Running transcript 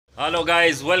Hello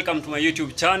guys, welcome to my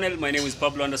YouTube channel. My name is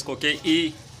Pablo underscore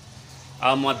KE.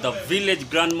 I'm at the Village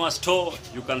Grandma store.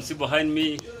 You can see behind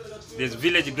me, there's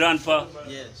Village Grandpa.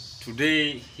 Yes.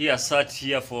 Today he has sat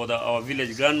here for our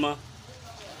Village Grandma.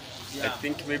 Yeah. I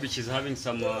think maybe she's having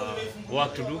some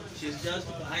work to do. She's just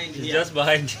behind She's here. just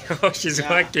behind here. She's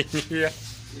working here.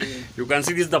 Yeah. You can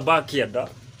see this is the backyard.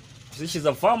 See, she's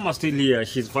a farmer still here.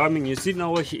 She's farming. You see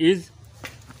now where she is?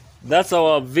 That's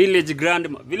our Village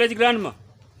Grandma. Village Grandma,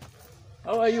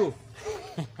 how are you?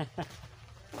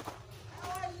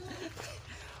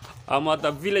 I'm at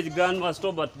the Village Grandma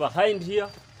store, but behind here,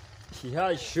 she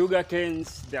has sugar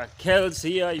canes. There are kales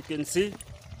here, you can see.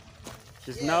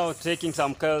 She's now taking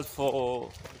some kales for,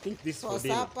 I think this for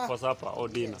dinner, for supper or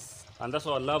dinner. Yes. And that's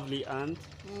our lovely aunt.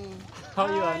 How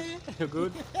are you, aunt? You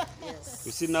good? Yes.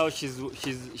 You see now she's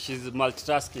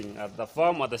multitasking at the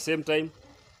farm at the same time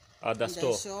at the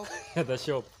store. Shop. At the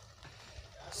shop.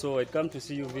 So I come to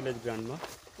see you, Village Grandma.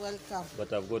 Welcome.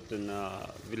 But I've gotten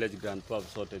Village Grandpa I've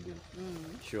sorted in.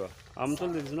 Sure. I'm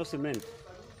told there's no cement.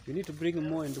 You need to bring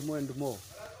more and more and more.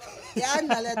 Yeah,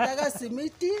 naletaka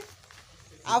simiti.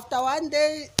 After one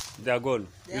day, They are gone.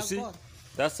 they You are see? gone.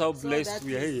 That's how So blessed that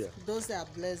we are is- here. Those are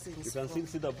blessings. You can from- still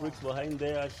see the bricks behind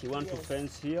there. She wants to Yes.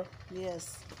 fence here.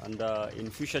 Yes. And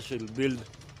in future she'll build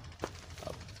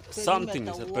something,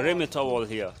 Perimeter a wall. perimeter wall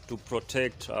here to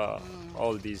protect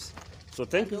all these. So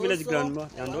thank you, Village Also, Grandma. I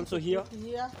And want also to here, put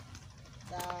here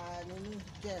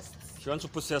the guests. she wants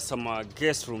to put here some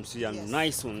guest rooms here, Yes.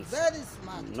 nice ones. Very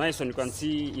smart. Nice one, you can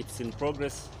see it's in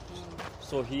progress.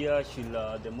 So here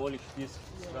she'll demolish this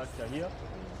structure here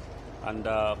and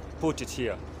put it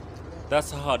here.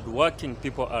 That's how hard-working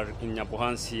people are in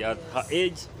Nyabohansi. At her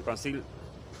age, you can still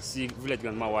see Village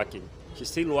Grandma working. She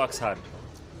still works hard.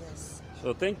 Yes.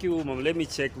 So thank you, Mom. Let me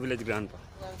check Village Grandpa.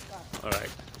 Welcome. All right.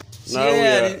 Si Now we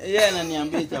are, yeye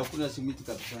ananiambia eti hakuna simiti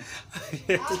kabisa.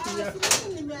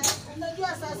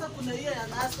 Unajua sasa kuna hiyo ya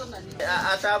naso na nini.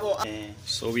 Hata hapo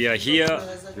so we are here.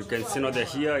 You can see now they're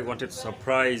here. I wanted to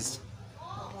surprise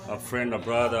a friend, a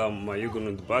brother, Mayugun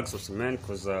with bags of cement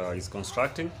because he's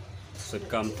constructing. So I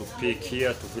come to pick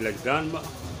here to Village Grandma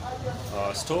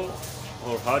store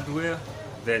or hardware,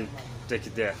 then take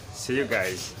it there. See you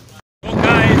guys. So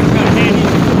guys, you can hear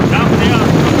it down there.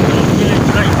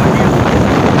 Village right here.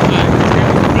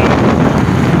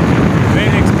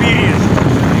 Very experienced.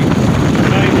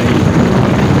 Right there.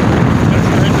 That's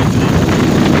the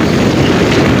entrance.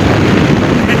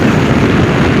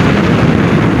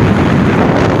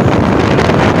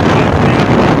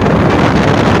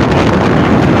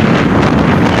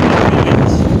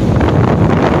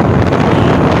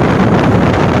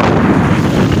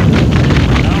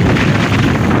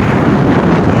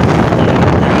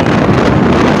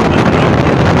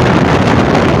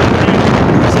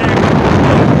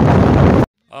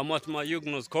 I'm at my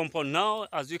Yugnos compound now.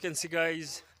 As you can see,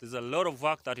 guys, there's a lot of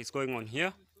work that is going on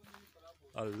here.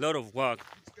 A lot of work.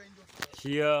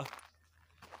 Here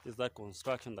is that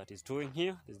construction that he's doing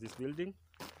here. There's this building.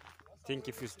 I think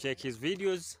if you check his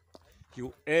videos,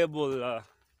 you're able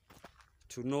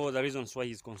to know the reasons why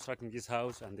he's constructing this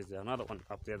house. And there's another one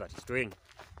up there that he's doing.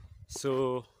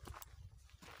 So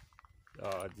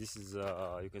this is,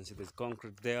 you can see there's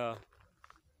concrete there.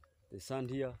 There's sand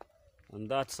here. And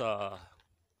that's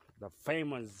the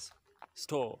famous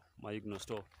store, Mayugno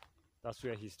store. That's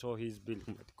where he store his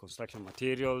building construction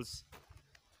materials,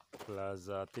 plus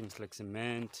things like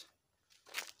cement.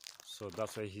 So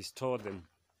that's why he stored them.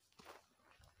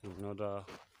 In order,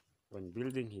 when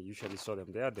building, he usually store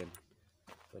them there. Then,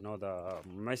 when all the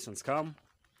masons come,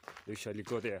 they usually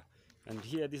go there. And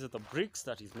here, these are the bricks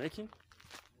that he's making.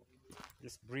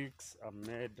 These bricks are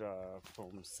made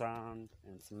from sand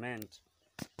and cement.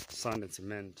 Sand and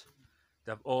cement.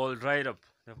 They've all dried up.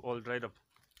 They've all dried up.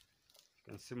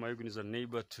 You can see Mayugun is a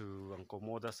neighbor to Uncle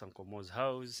Mo. That's Uncle Mo's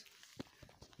house.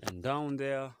 And down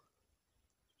there, I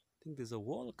think there's a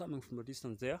wall coming from a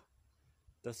distance there.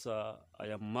 That's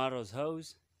Ayamaro's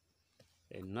house.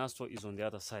 And Nasto is on the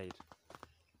other side.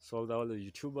 So all the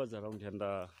YouTubers around here, and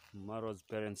Maro's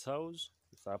parents' house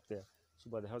is up there. So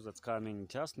by the house that's coming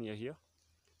just near here,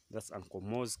 that's Uncle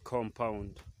Mo's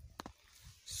compound.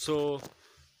 So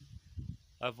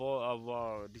I've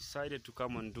decided to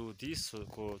come and do this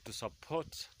to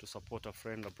support a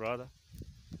friend, a brother,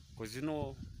 because you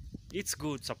know it's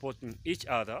good supporting each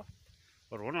other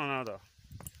or one another.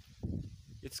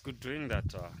 It's good doing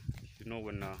that. You know,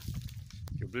 when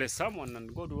you bless someone,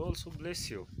 and God will also bless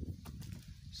you.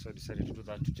 So I decided to do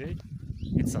that today.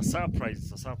 It's a surprise.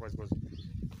 It's a surprise because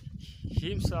he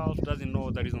himself doesn't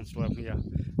know the reasons why I'm here.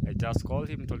 I just called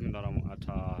him, told him that I'm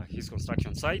at his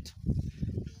construction site,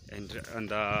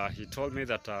 and he told me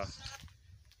that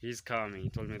he's coming. He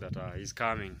told me that he's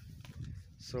coming.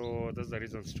 So that's the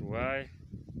reasons to why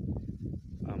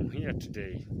I'm here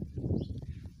today.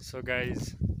 So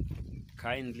guys,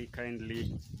 kindly,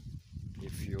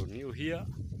 if you're new here,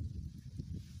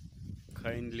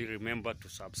 kindly remember to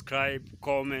subscribe,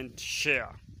 comment, share.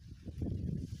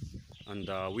 And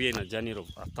we're in a journey of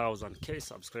 1,000K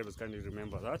subscribers. Kindly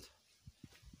remember that.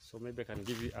 So maybe I can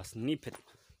give you a snippet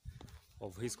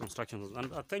of his construction.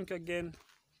 And thank you again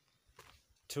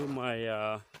to my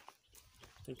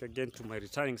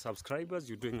returning subscribers.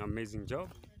 You're doing an amazing job.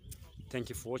 Thank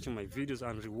you for watching my videos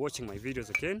and rewatching my videos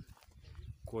again,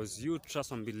 because you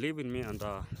trust and believe in me and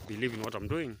believe in what I'm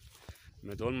doing.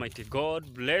 May the Almighty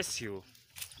God bless you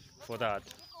for that,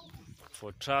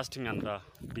 for trusting and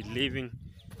believing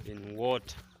in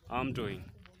what I'm doing.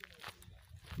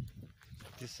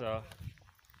 These are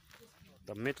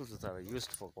the metals that are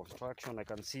used for construction. I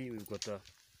can see we've got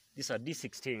these are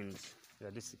D16s. Yeah,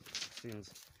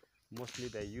 D16s. Mostly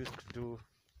they're used to do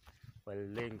while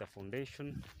laying the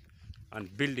foundation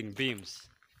and building beams.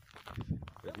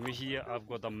 With me here, I've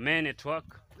got the main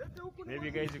network. Maybe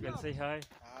guys, you can say hi.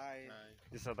 Hi.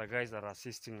 These are the guys that are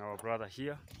assisting our brother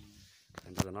here.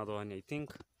 And there's another one, I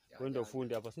think. Wendo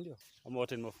fundi hapa, sindio? Ama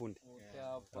wote ni mafundi.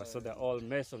 So they're all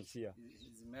masons here.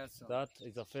 That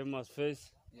is a famous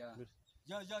face. Yeah.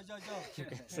 You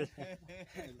can say.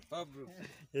 Pablo,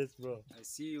 Yes, bro. I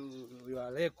see you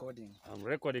are recording. I'm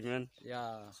recording, man.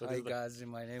 Yeah. So Hi this is the- guys,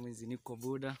 my name is Nico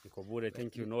Buddha. Nikobure, I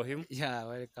think you know him. Yeah,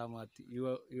 welcome.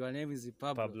 Your name is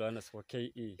Pablo. Pablo underscore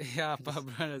KE. Yeah,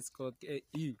 Pablo underscore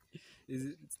KE.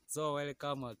 So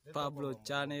welcome at Pablo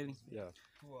channel. Yeah.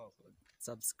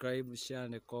 Subscribe, share,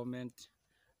 and comment.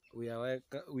 We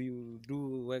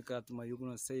do work at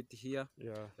Mayugno site here,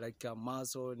 Yeah. like a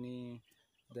mason.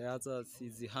 The other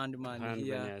is the handman Handman,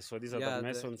 here. yeah. So these are Yeah, the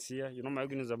masons here. You know,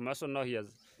 Mayugno is a mason now. He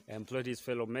has employed his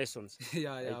fellow masons.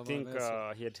 Yeah, I think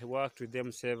he had worked with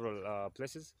them several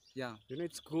places. yeah, You know,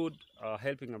 it's good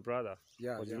helping a brother.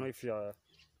 yeah, Because yeah. you know, if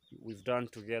we've done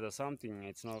together something,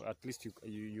 it's not, at least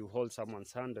you hold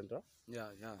someone's hand and yeah,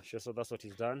 yeah, sure. So that's what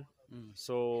he's done. Mm.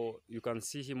 So you can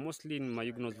see him mostly in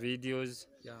Mayugno's videos.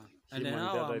 yeah. Him And and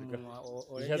now the other I'm,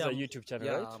 guy. He has a YouTube channel,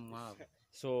 yeah, right?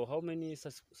 So how many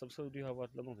subscribers do you have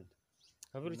at the moment?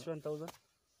 Have you reached 1,000?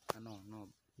 no.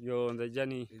 You're on the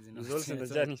journey. Is it He's not- also on the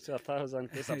journey to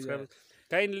 1,000K subscribers.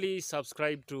 Kindly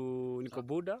subscribe to Nico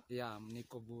Buddha. Yeah, I'm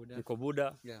Nico Buddha. Nico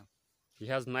Buddha. Yeah, He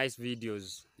has nice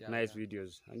videos. Yeah, Nice yeah.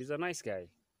 videos. And he's a nice guy.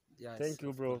 yes. Thank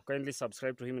you, bro. Kindly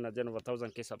subscribe to him in a journey of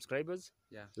 1,000K subscribers.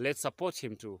 Yeah, Let's support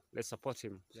him too. Let's support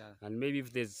him. yeah. And maybe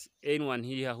if there's anyone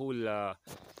here who will...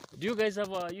 do you guys have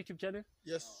a YouTube channel?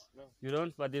 Yes. You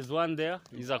don't? But there's one there.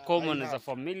 He's a common, he's a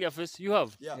familiar face. You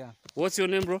have? Yeah. Yeah. What's your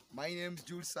name, bro? My name's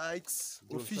Jules Sykes.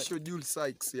 Jules Official Jules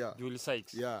Sykes. Yeah. Julie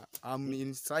Sykes. Yeah. I'm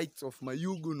in sites of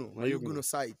Mayugno. Mayugno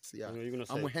sites. Yeah. Mayugno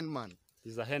I'm a site. handman.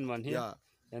 He's a handman here. Yeah.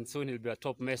 And soon he'll be a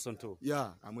top mason too.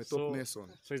 Yeah. I'm a top So- mason.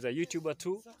 So he's a YouTuber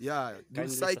too. Yeah. Kindly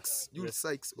Jules Sykes. yes, Jules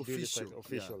Sykes Julie official. Sykes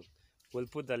official. We'll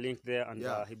put the link there and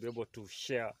Yeah. he'll be able to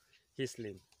share his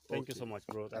link. Thank you Okay. so much,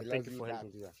 bro. I And thank you love for you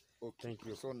helping me. Yeah. Okay. Thank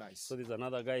you. So nice. So there's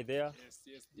another guy there. Yes,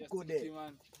 just Good Tiki day.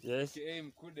 man, Yes. aka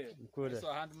Mkude. Mkude. Also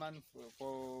a handman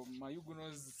for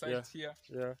Mayugno's site Yeah. here.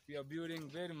 Yeah. We are building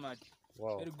very much,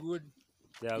 Wow. very good.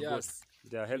 They are good. Yes,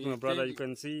 They are helping We my brother. thank You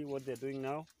can see what they're doing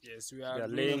now. yes, we They are are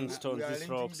doing laying stones, We are these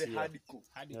linking rocks the here. hardcore.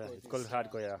 hardcore Yeah, it's this, called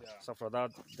hardcore, yeah. So for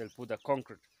that, they'll put the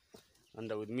concrete.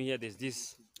 And with me here, there's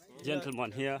this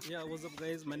gentleman here. Yeah, what's up,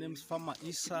 guys? My name is Farmer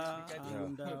Isa,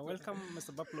 and welcome,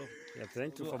 Mr. Baplo. Yeah,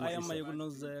 thank you So for I am my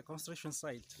Mayugno's construction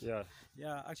site. Yeah,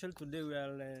 Yeah, actually today we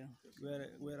are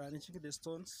arranging the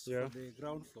stones Yeah. for the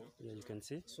ground floor. yeah, you can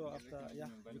see. So after, yeah,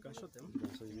 you can show them.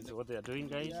 So you see what they are doing,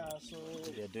 guys. Yeah, so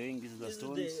They are doing this is the this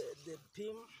stones. is the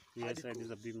beam. Yes, article. and this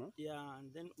is a beam, huh? Yeah,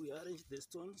 and then we arrange the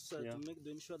stones Yeah. to make to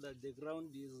ensure that the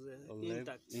ground is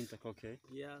Intact. intact. Okay.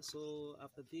 Yeah, so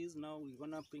after this, now we're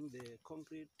gonna bring the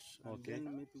concrete, and Okay. then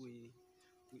maybe we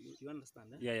you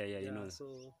understand? Eh? Yeah, you know.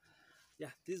 So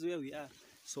yeah, this is where we are.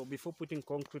 So before putting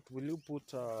concrete, will you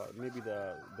put maybe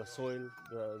the soil,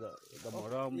 the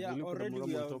moram? Yeah, will you put the already moram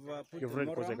we on have top? put You've the read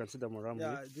because I moram. can see the moram Yeah,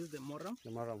 here. this is the moram. The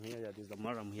maram here, yeah, there's the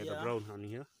maram here, the Yeah. brown one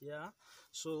here. Yeah.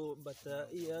 So, but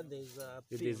here there's a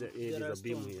It beam. is a- it There is are a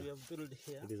beam stones here. we have built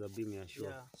here. It is a beam, yeah, sure.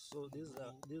 Yeah. So this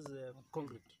is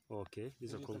concrete. Okay,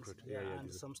 these are You can concrete. see. Yeah, and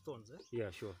these are- some stones.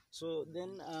 yeah, sure. So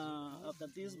then after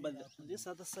this, but this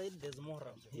other side there's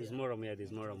moram. There's here. moram here,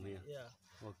 there's moram here. Yeah.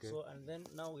 Okay. So and then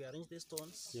now we arrange the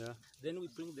stones. Yeah. Then we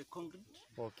bring the concrete,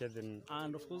 Okay, then.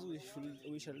 and of course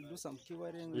we shall do some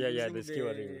curing. Yeah, yeah, using there's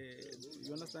curing.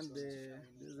 You understand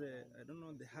there's I don't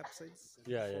know the herbicides.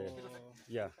 Yeah, yeah,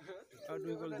 yeah. How do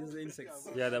we call these insects?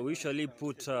 Yeah, that we usually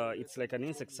put, it's like an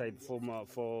insecticide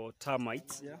for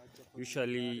termites. Yeah.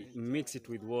 Usually mix it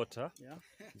with water. Yeah.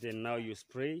 Then now you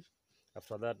spray.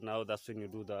 After that, now that's when you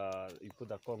put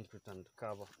the concrete and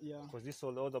cover. Yeah. Because this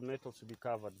all the metals should be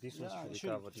covered. This one Yeah, should be should,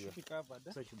 covered should here. be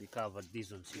covered. So it should be covered.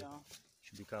 These ones here Yeah.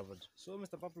 should be covered. So,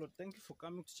 Mr. Pablo, thank you for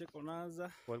coming to check on us.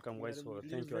 Welcome, We are guys. really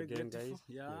Thank you very again, grateful. guys.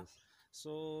 Yeah. Yes.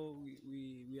 So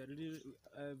we are really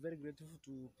very grateful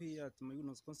to be at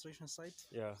Mayuno's construction site.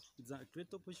 Yeah. It's a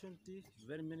great opportunity.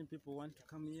 Very many people want to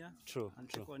come here True. and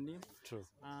True. check on him. True.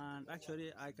 And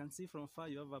actually, I can see from far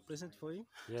you have a present for him.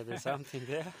 Yeah, there's something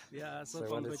there. Yeah. So, So I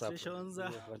wanted to congratulations.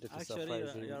 wanted to Actually,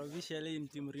 surprise him. you are officially in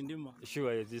Team Rindima.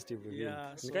 Sure, yes, this tip will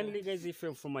Yeah, be. so- Kindly, guys, if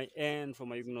you're from my end, from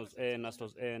my Ignos end,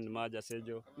 Astos end, Maja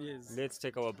Sejo, Yes. let's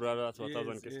take our brother to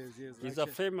 1,000 Yes, Ks. yes, yes. He's a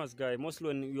famous guy. Mostly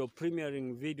when you're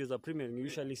premiering videos, you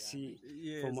usually see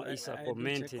Yes, from I Isa do check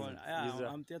commenting. on- yeah, He's a-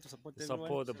 I'm there to support everyone.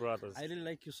 support the brothers. I really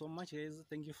like you so much, guys.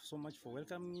 Thank you so much for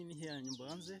welcoming me here in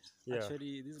Nyambanze. Yeah.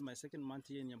 Actually, this is my second month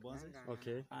here in Nyambanze,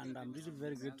 Okay, and I'm really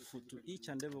very grateful to each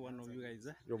and every one of you guys.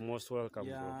 you're most welcome,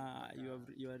 bro. Yeah,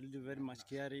 you are really very much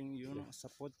caring, you know,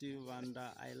 supportive, and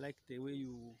I like the way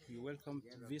you welcome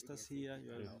visitors here.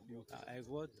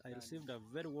 I received a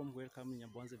very warm welcome in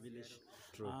Nyambanze village,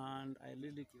 True. and I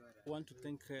really want to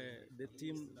thank the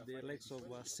team, the likes of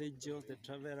Sergio, the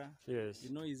traveler. Yes.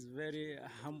 You know, he's very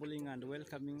humbling and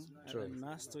welcoming. True.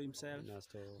 Nasto himself,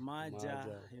 Nasto, Maja, Maja.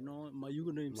 you know,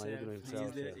 Mayuno himself.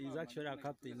 himself, yeah. He's actually a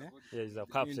captain. Yeah, he's a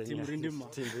captain. Team yeah.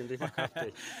 Rindima. Team Rindima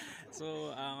captain.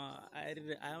 So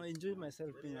I enjoy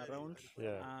myself being around.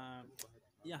 Yeah.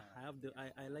 Yeah,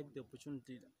 I like the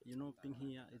opportunity. You know, being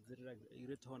here is really a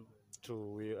great honor.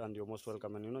 True, and you're most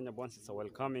welcome. And you know, Nyabwansi is a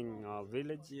welcoming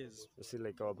village. Yes. You see,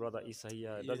 like our brother Isa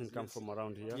here, doesn't come from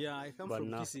around here. Yeah, I come but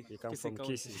from now Kisii. he comes Kisii from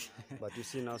County. Kisii. But you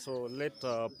see now, so let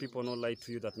people not lie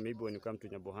to you that maybe when you come to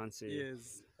Nyabohansi,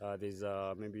 Yes. there's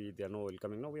maybe they are not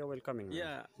welcoming. No, we are welcoming. now.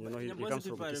 Yeah, you know, he Nyambanze comes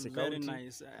from people are Kisii very County.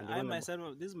 nice. and you I know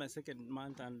myself, this is my second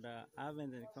month, and I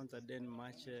haven't encountered any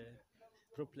much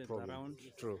problems problem. around.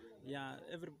 True. Yeah,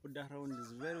 everybody around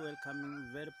is very welcoming,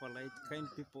 very polite, kind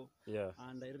people, Yeah.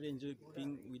 and I really enjoy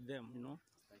being with them. You know.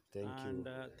 Thank And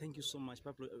you. thank you so much,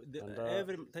 Pablo. And,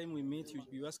 Every time we meet,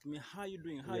 you ask me how you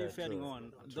doing, how Yeah, you faring true,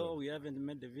 on. Though we haven't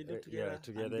made the video together, Yeah,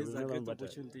 together. and this is we a never, great but,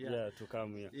 opportunity. yeah, to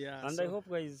come here. Yeah, and I so- hope,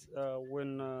 guys,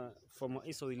 when from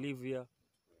Isa we live here,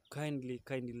 kindly,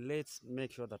 let's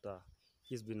make sure that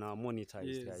he's been monetized,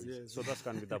 Yes, guys. yes. So that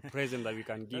can be the present that we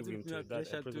can give That him would be to. a That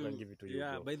pleasure present we can give it to you,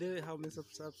 Yeah, bro. by the way, how many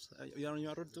subs? You are on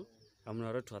your road to I'm on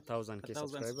a road to 1,000 K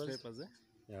 1,000 subscribers. subscribers.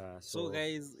 Yeah. So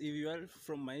guys, if you are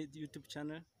from my YouTube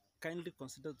channel, kindly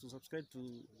consider to subscribe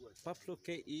to Pablo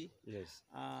KE Yes.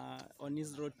 on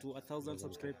his road to 1,000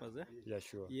 subscribers. Yeah,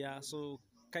 sure. Yeah, so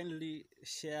kindly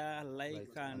share, like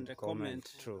and and comment.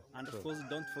 comment. True, And true. of course,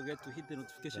 don't forget to hit the The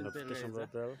notification notification bell.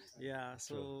 bell. Yeah,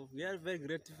 so we are very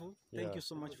grateful. Thank Yeah. you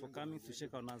so much for coming to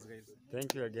check on us, guys.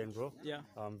 Thank you again, bro. Yeah.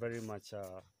 I'm very much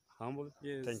humble.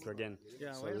 Yes. Thank you again.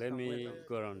 Yeah, so let welcome, me welcome.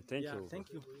 go around. Thank Yeah, you.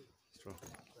 thank you. True.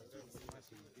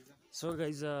 So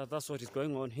guys, that's what is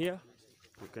going on here.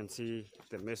 You can see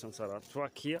the masons are at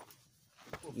work here.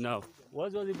 Now,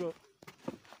 what's it, bro?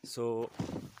 So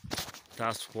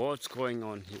that's what's going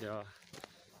on here.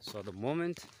 So at the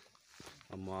moment,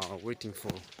 I'm waiting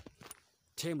for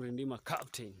Team Rindima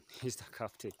captain. He's the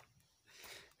captain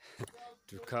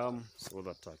to come so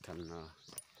that I can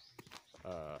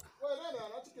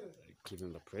give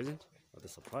him the present or the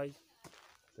surprise.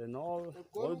 Then all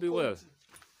will be well.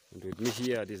 And with me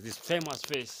here is this famous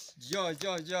face. Yeah.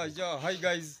 Hi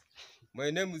guys. My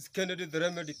name is Kennedy the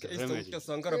Remedy. Remedy.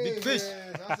 Sangara, big fish.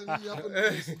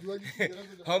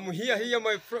 I'm here.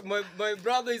 My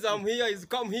brother is. I'm here. He's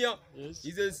come here. Yes.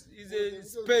 He's a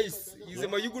space. He's a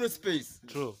Mayuguno space.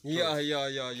 True. Yeah.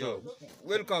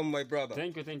 Welcome, my brother.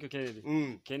 Thank you,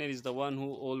 Kennedy. Kennedy is the one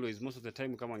who always, most of the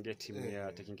time, come and get him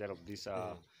here, taking care of this.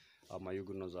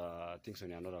 Mayuguno's things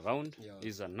when you're not around. Yeah.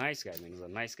 He's a nice guy, man. He's a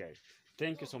nice guy.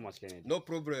 Thank you so much, Kennedy. No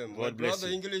problem. My God bless brother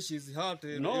you. English is hard.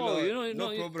 No,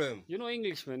 no problem. You know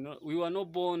English, man. No, we were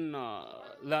not born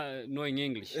knowing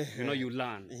English. You know, you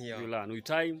learn. Yeah. You learn. With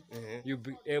time, you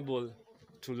be able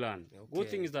to learn. Good Okay.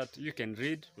 thing is that you can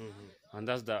read, and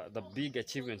that's the big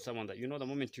achievement. Someone that, you know, the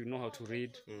moment you know how to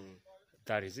read,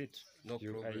 that is it. No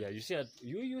You, problem. yeah, you see,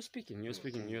 you're speaking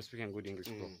good English,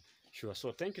 bro. Sure.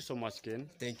 So thank you so much, Ken.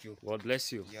 Thank you. God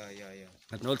bless you. Yeah.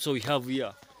 And also we have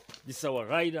here This is our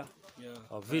rider, Yeah.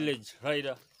 our village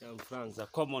rider. I'm Frank. The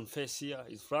common face here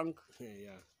is Frank.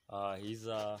 Yeah. He's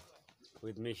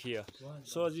with me here.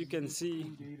 So as you can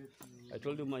see, I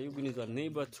told you Mayugun is a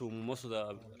neighbor to most of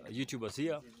the YouTubers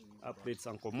here. Updates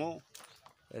Uncle Mo.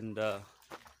 And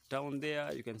down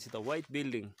there you can see the white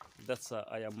building. That's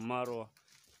Ayamaro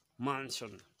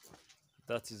Mansion.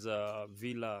 That is a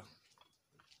villa.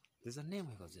 There's a name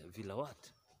because villa what?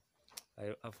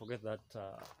 I forget that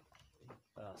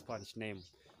Spanish name.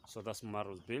 So that's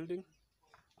Maro's building.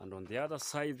 And on the other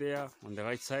side there, on the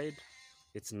right side,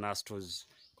 it's Nasto's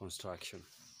construction.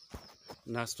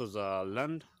 Nasto's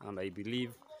land, and I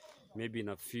believe maybe in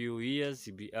a few years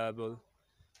he'll be able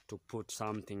to put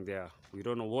something there. We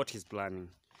don't know what he's planning,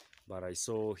 but I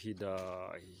saw he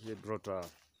brought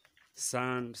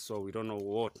sand, so we don't know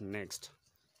what next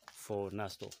for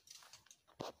Nasto.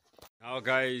 Now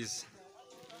guys,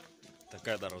 the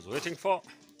guy that I was waiting for,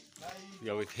 we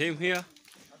are with him here.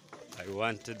 I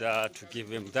wanted to give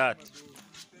him that.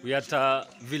 We are at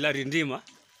Villa Rindima.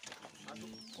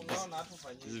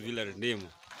 This is Villa Rindima.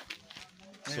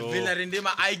 So Villa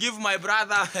Rindima, I give my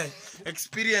brother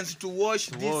experience to wash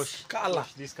this color.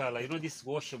 wash this color. You know this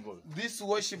washable. This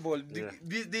washable. Yeah.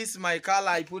 This my color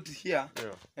I put here.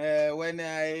 Yeah.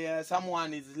 When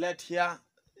someone is let here,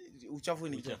 uchafu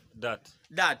ni That.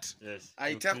 that. Yes. I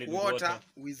You take clean it water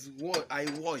I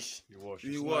wash. You wash.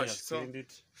 We So wash. you So cleaned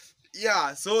it.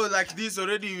 yeah, so like this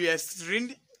already we are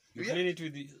strained. You clean it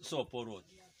with the soap or what?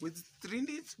 With strained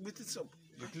it with the soap.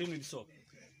 You clean with soap.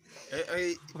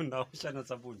 Unaosha na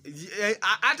sabuni.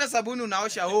 Hata sabuni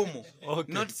unaosha homo.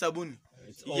 Okay. Not sabuni.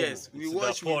 It's Yes, omo. we It's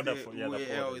wash the powder with for, the, yeah, the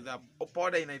powder. with the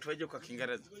powder inaitwaje kwa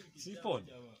Kiingereza? See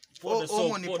powder.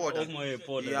 Omo ni powder. Omo,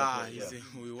 powder. Yeah,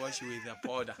 we wash with the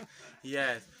powder.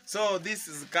 Yes. So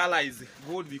this color is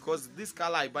good because this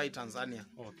color I buy Tanzania.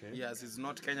 Okay. Yes, it's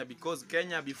not Kenya because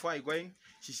Kenya before I going,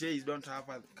 she says don't have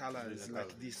a color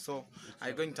like this. So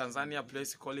I go in Tanzania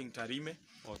place calling Tarime.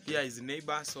 Okay. Here is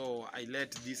neighbor, so I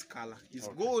let this color. It's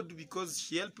good because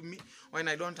she helped me when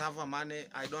I don't have a money.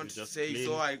 I don't just say clean.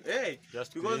 so.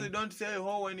 Just Because clean. you don't say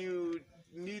oh when you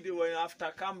need when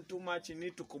after come too much you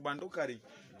need to kubandukari.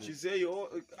 She say oh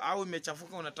au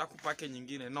imechafuka unataka kupake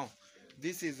nyingine. No,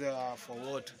 this is for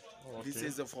water. Okay. This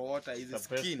is for water. Is the The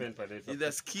best skin. paint by the- Is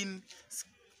the skin.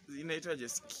 Inaitwaje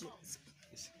skin.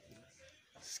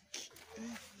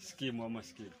 Skim ama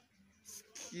skim.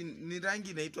 Ni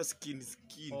rangi inaitwa skin.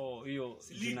 Oh, hiyo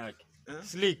jina yake. Huh?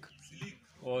 Slick.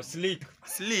 Oh, slick.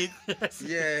 Sleek.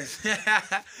 Yes.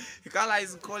 The color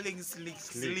is calling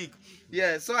sleek.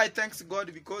 Yeah, so I thanks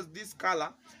God because this color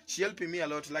she helped me a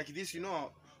lot. Like this, you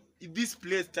know, this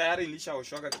place tayari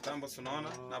ilishaoshwaga kitambo, unaona,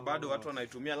 na bado watu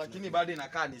wanaitumia lakini bado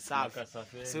inakaa ni safi.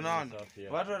 Unaona?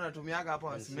 Watu wanatumiaga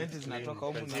hapo cement zinatoka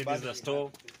huko na bado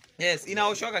store. yes,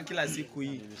 inaoshwaga kila siku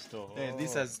hii. Store.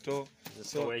 This is store.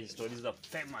 So where he store, this is a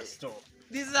famous store.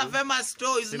 This is a famous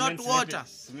store, it's not water.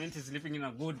 Cement is living in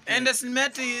a good place. And the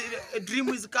cement dream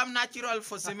is come natural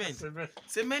for cement.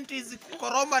 Cement is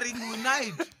koromering with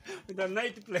night. With a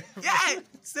night place. Yeah,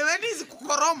 cement is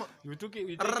koroma. We took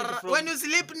it from... When you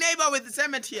sleep neighbor with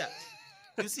cement here,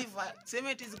 you see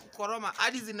cement is koroma.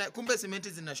 Hadi kumbe cement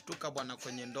zinashtuka bwana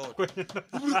kwenye ndoto.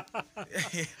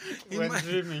 When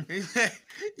dreaming.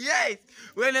 Yes,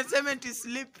 when a cement is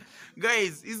sleep,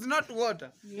 guys, it's not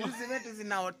water. Cement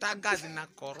zinaotaga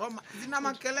zinakoroma, zina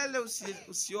makelele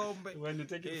usiombe. When you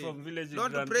take it from village,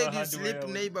 Don't pray you sleep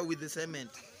neighbor with the cement.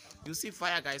 You see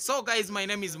fire, guys. So guys, my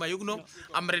name is Mayugno.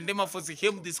 I'm Rendema for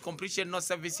him. This completion no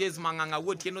services manganga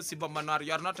wood no sibamanar.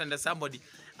 You are not under somebody.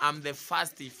 I'm the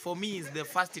first. For me, it's the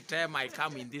first time I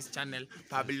come in this channel.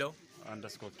 Pablo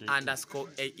underscore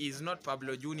A is not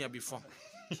Pablo Junior before.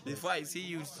 Before I see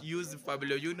you use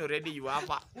Pablo Junior already, you have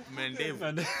a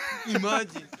Mendev.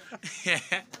 Imagine.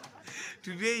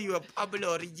 Today you are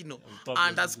Pablo original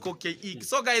underscore KE.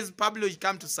 So guys, Pablo he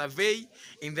come to survey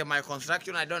in my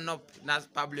construction. I don't know now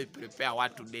Pablo prepare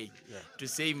what today to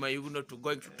say Mayugno to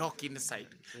going to talk inside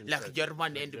like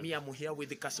German and me. I'm here with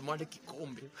the Kasumali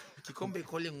Kikombe. Kikombe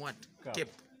calling what? Cape.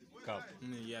 Cap.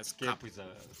 Yes, Cape is a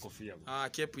kofia.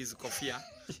 Cape is kofia.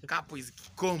 Cap is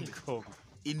Kikombe.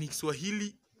 In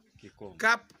Swahili, Kikombe.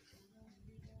 Cap.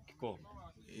 Kikombe.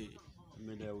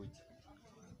 Mele uji.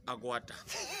 Agwata.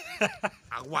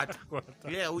 Agwata.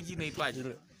 Yeah, uji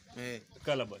naitwaje?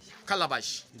 Calabash.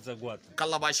 Calabash. It's a guata.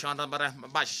 Calabash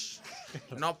and bash.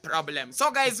 No problem.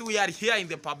 So guys, we are here in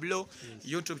the Pablo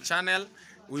YouTube channel.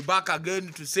 We back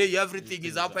again to say everything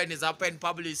is happening.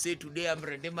 Pablo say today I'm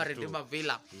Redema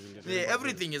Villa. Yeah,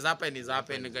 everything is happening,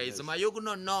 guys.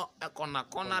 Mayugno no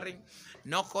cornering.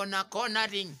 No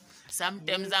cornering.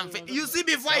 Sometimes you see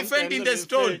before I faint in the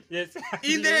stone. Yes.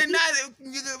 In the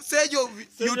Sejo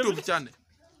YouTube channel.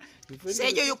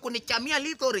 Sejo you kunichamia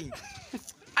little ring.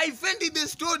 I faint in the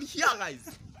stone here,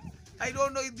 guys. I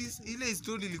don't know if this ile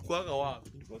stone ilikuwaga wapi.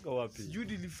 Ilikuwaga wapi? Sijui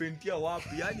nilifentia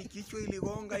wapi. Yani kichwa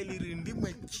iligonga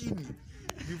ilirindima chini.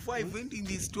 Before I went in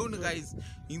the stone, guys,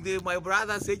 my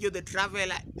brother Sejo the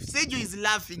traveler, Sejo is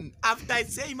laughing. After I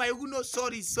say my no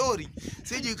sorry.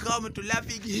 Sejo come to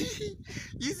laughing.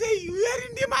 You say you are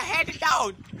in my head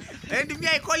down. And me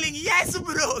I calling yes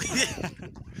bro.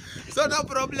 So no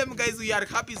problem, guys. We are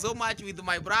happy so much with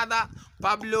my brother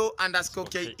Pablo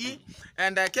 _KE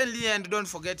and Kenley, and don't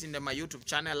forget in my YouTube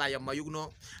channel I am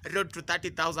Mayugno, road to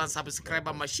 30,000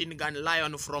 subscriber, machine gun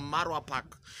lion from Marwa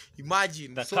Park.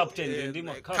 Imagine the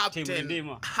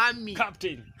captain,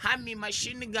 Hami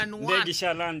machine gun one.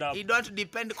 It don't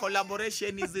depend,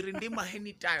 collaboration is Rindima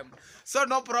anytime. So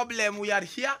no problem, we are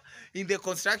here in the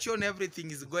construction. Everything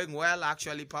is going well.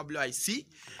 Actually, Pablo, I see.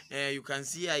 You can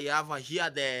see I have here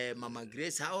the Mama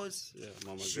Grace house. Yeah,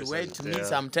 Mama she Grace wait to me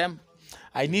sometime.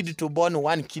 I need to born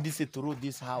one kid through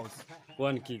this house.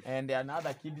 One kid. And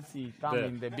another kid come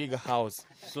in the big house.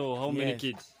 So how many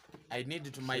kids? I need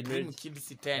to my dream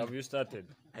kids 10. Have you started?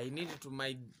 I need to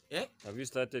my Have you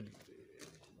started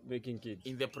making kids?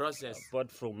 In the process.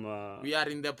 Apart from we are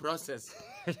in the process.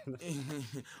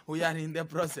 We are in the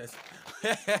process.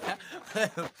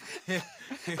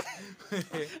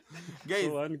 Guys,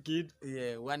 so one kid.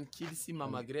 Yeah, one kid see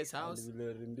Mama Grace house.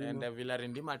 And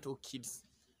Villarindima 2 kids.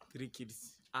 3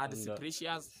 kids. Add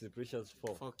Precious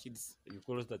 4. 4 kids. You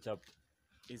close the chapter.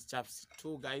 It's chaps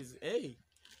 2 guys. Hey,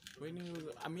 when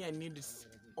you I need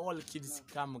all kids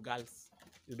come girls.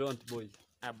 You don't boy.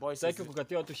 Boys. Saki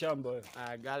kukatia watu shamba.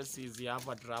 Girls is you have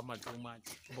a drama too much.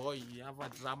 Boy, you have a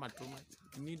drama too much.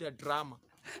 You need a drama.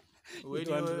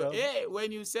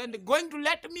 When you send going to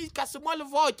let me a small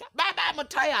voucher. Baba, I'm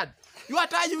tired. You are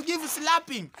tired, you give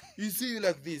slapping. You see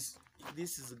like this.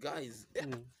 This is guys.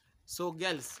 So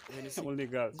girls, when you see, only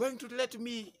girls. Going to let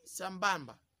me some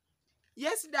bamba.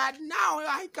 Yes, dad, now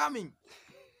I coming.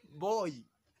 Boy.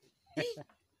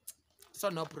 So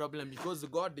no problem, because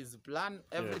God is plan.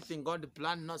 Everything God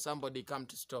plan, not somebody come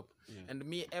to stop. And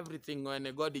me, everything when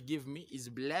God give me is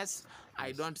blessed.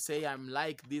 I don't say I'm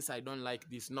like this, I don't like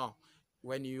this. No.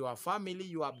 When you are family,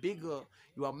 you are bigger,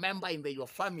 you are member in your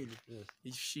family.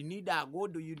 If she need a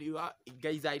good, you are,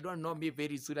 guys, I don't know, me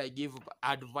very soon I give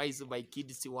advice my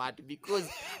kids what, because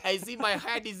I see my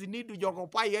head is need to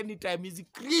occupy anytime. It's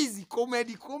crazy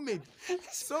comedy.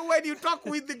 So when you talk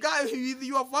with the guy, with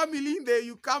your family, there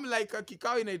you come like a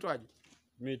kikao inaitwaje?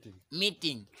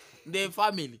 Meeting. The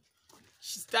family.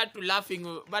 She start to laughing.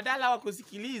 Badala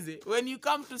wakusikilize. When you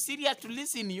come to Syria to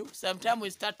listen you, sometimes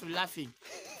we start to laughing.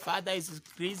 Father is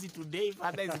crazy today.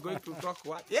 Father is going to talk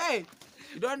what? Yeah,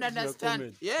 you don't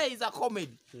understand. Yeah, it's a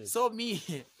comedy. Yes. So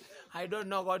me, I don't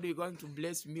know God is going to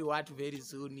bless me what very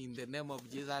soon in the name of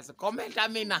Jesus. Comment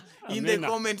Amina in the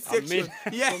comment section.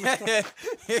 Yeah.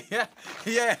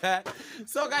 Yeah.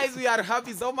 So guys, we are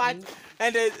happy so much.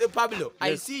 And Pablo,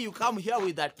 I see you come here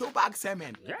with a 2-bag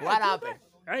cement. What happened?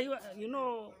 You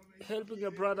know, helping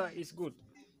your brother is good.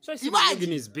 So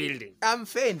imagine his building. I'm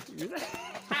faint.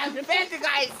 I'm faint,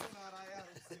 guys.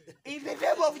 In the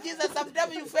name of Jesus,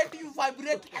 sometimes you faint, you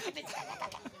vibrate.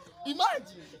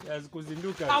 Imagine. Yes,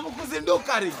 kuzinduka. I'm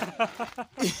kuzinduka.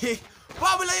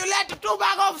 Pablo, you let 2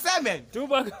 bags of cement. 2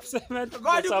 bags of cement.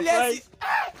 God bless you.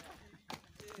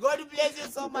 God bless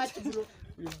you so much, bro.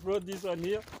 We brought this one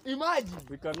here. Imagine.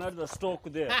 We can add the stock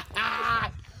there.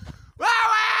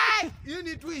 You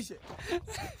need to wish.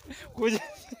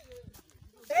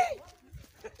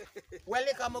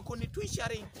 Welcome to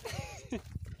Twitchering.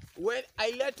 When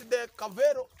I let the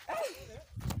Cavero.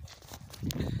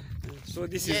 So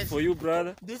this is for you,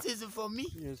 brother. This is for me.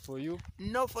 Yes, for you.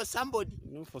 No, for somebody.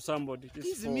 No, for somebody. This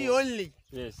is me only.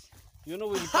 Yes. You know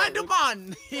when you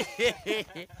Handman.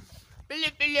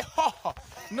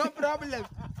 No problem.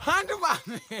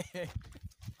 Handman.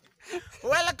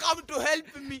 Welcome to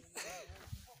help me.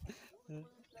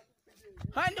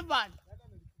 Handman,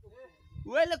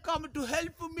 welcome to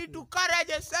help me to carry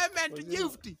the cement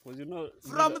gift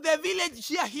from the village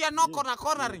here, no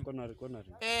cornering.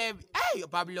 Hey,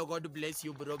 Pablo, God bless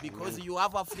you, bro, because you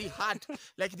have a free heart.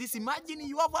 Like this, imagine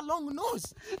you have a long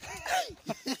nose.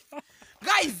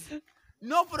 Guys,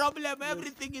 no problem,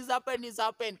 everything is happen.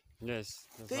 Yes.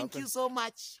 Thank you so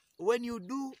much. When you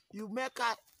do, you make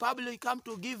a Pablo come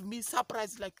to give me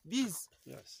surprise like this.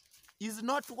 Yes. It's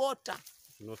not water.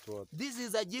 Not what? This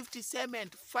is a gift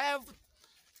cement. 5.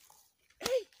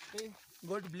 Hey,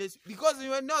 God bless you. Because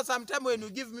you know, sometimes when you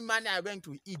give me money, I'm going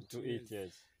to eat. To eat, yes.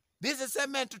 This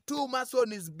cement 2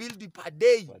 mason is built per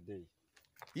day. Per day.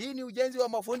 Hii ni ujenzi wa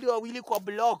mafundi wawili kwa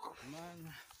block.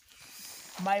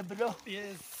 My bro.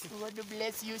 Yes. God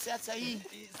bless you sasa hii.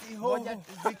 Moja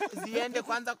ziende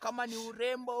kwanza kama ni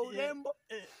urembo.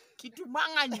 Kitu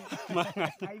manganyu.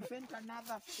 I felt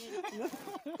another feel.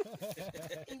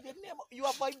 In the name of, you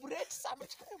are vibrate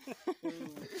sometimes.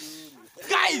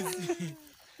 Guys,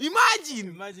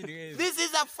 imagine Guys. this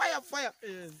is a fire.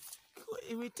 Yes.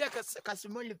 We take a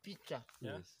small picture.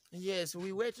 Yes. Yes,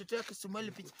 we wait to take a small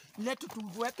picture. Let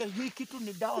tuweke hii kitu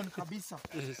ni down kabisa.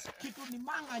 Kitu ni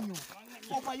manganyu.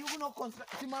 Over you no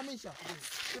simamisha.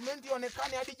 Cement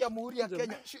ionekane hadi Jamhuri ya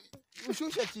Kenya.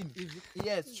 Ushushe chini.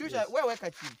 Yes, shusha wewe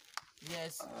weka chini.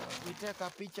 Yes, we take a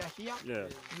picture here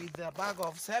with a bag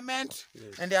of cement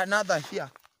and another here.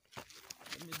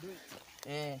 Let me do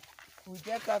it. We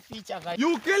take a picture, guys.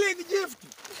 You killing gift.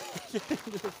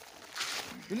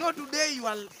 You know today you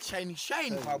are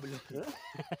shine, Pablo.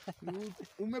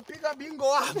 Umepiga bingo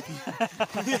wapi?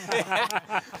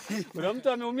 Kuna mtu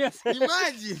ameumia sana.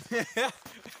 Imagine.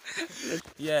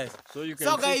 Yes.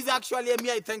 So guys, actually,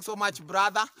 me, thanks so much,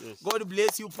 brother. Yes. God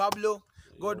bless you, Pablo.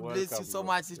 God You're bless welcome, you so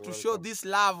bro. much. You're To show welcome. this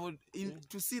love,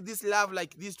 to see this love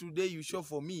like this today you show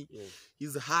for me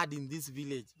is hard in this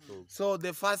village. So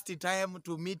the first time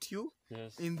to meet you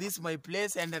in this my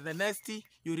place, and the next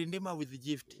you redeem with the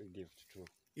gift. A gift, true.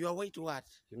 You are wait what?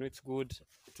 You know it's good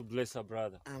to bless a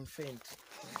brother. I'm faint.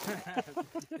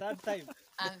 Third time.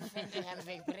 I'm faint and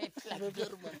vibrate like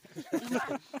German.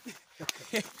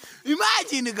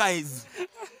 Imagine, guys.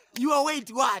 You are wait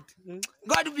what?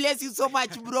 God bless you so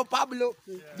much, bro, Pablo.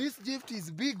 This gift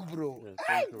is big, bro. Yes,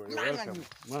 thank you. You're welcome.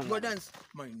 Man. Go dance.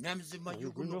 My name is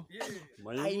Mayuguno. I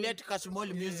Mayuguno. let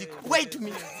Kasumoli music. Wait a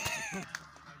minute.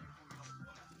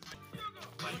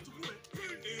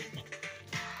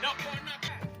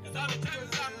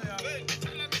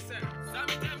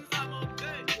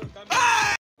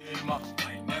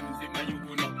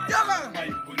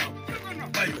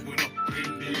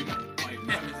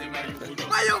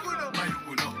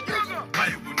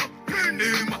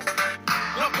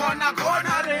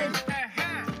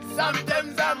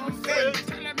 Sometimes I'm failed.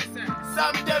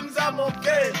 Sometimes I'm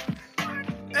okay.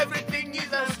 Everything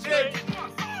is a straight.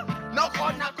 No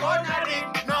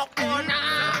cornering, no corner.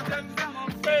 Sometimes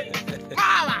I'm failed.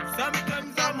 Mama.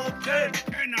 Sometimes I'm okay.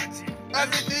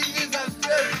 Everything is a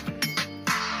straight.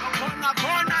 No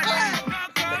cornering, no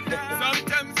corner.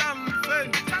 Sometimes I'm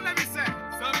failed.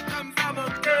 Sometimes I'm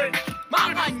okay.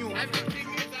 Mama, you. Everything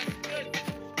is a straight.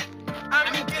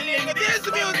 I'm killing this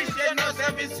music, no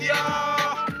service here.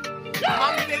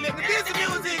 I'm killing this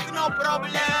music, no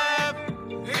problem.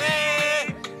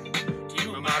 Hey.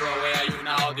 No matter where you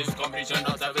now, this competition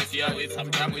not service here. It's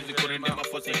sometimes with the current never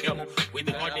for him. With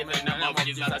the body in the name of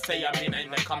Jesus, I say I'm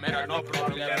in the camera, no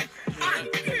problem.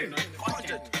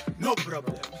 No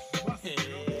problem.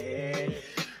 Hey.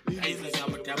 Guys, it's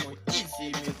sometimes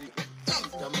easy music.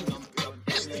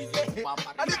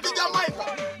 I need to Jamaica.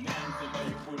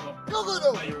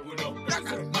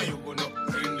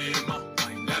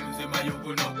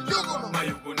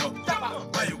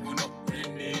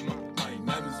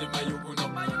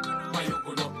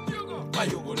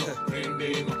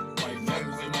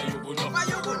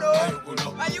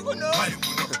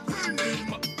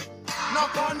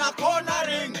 No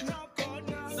cornering.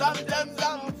 Sometimes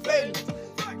I'm failed.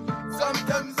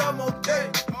 Sometimes I'm okay.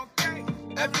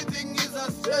 Everything is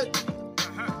a straight.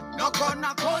 No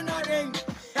cornering.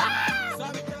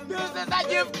 This is a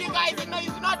gift, you guys. No,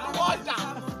 it's not water.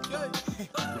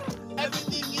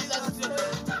 Everything is a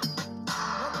straight.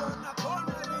 No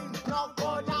cornering. No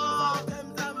corner.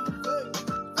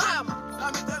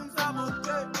 Sometimes I'm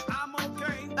okay. I'm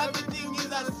okay. Everything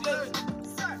is a straight.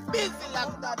 Busy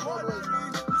like that always.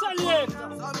 Sometimes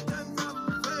I'm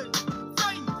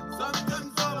fine.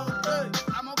 Sometimes I'm okay.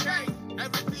 I'm okay.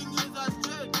 Everything is a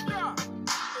straight. Yeah.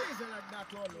 Busy like that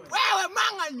always. Wewe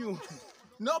manganyu.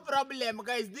 No problem,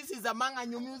 guys. This is a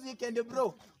manganyu music, and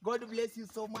bro, God bless you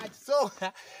so much. So,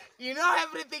 you know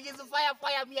everything is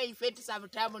fire. Me, I faint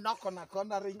sometimes, not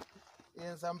cornering.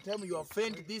 And sometimes you are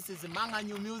faint. This is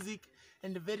manganyu music,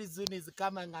 and very soon is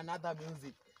coming another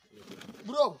music.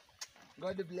 Bro,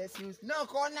 God bless you. No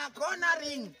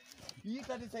cornering. Hii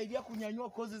itanisaidia kunyanyua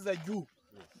kozi za juu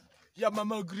ya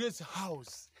Mama Grace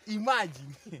house.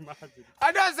 Imagine.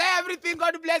 I don't say everything.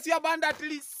 God bless you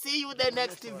abundantly. See you the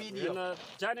next video. In a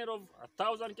channel of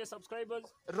 1,000K subscribers.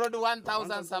 Road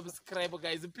 1,000 subscriber,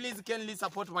 guys. Please kindly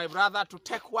support my brother to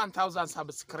take 1,000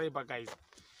 subscriber, guys.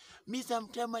 Me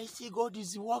sometimes I see God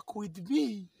is work with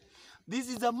me. This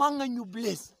is a manganyu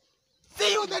bless.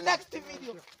 See you the next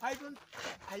video.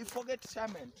 I forget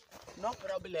Shaman. No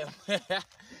problem.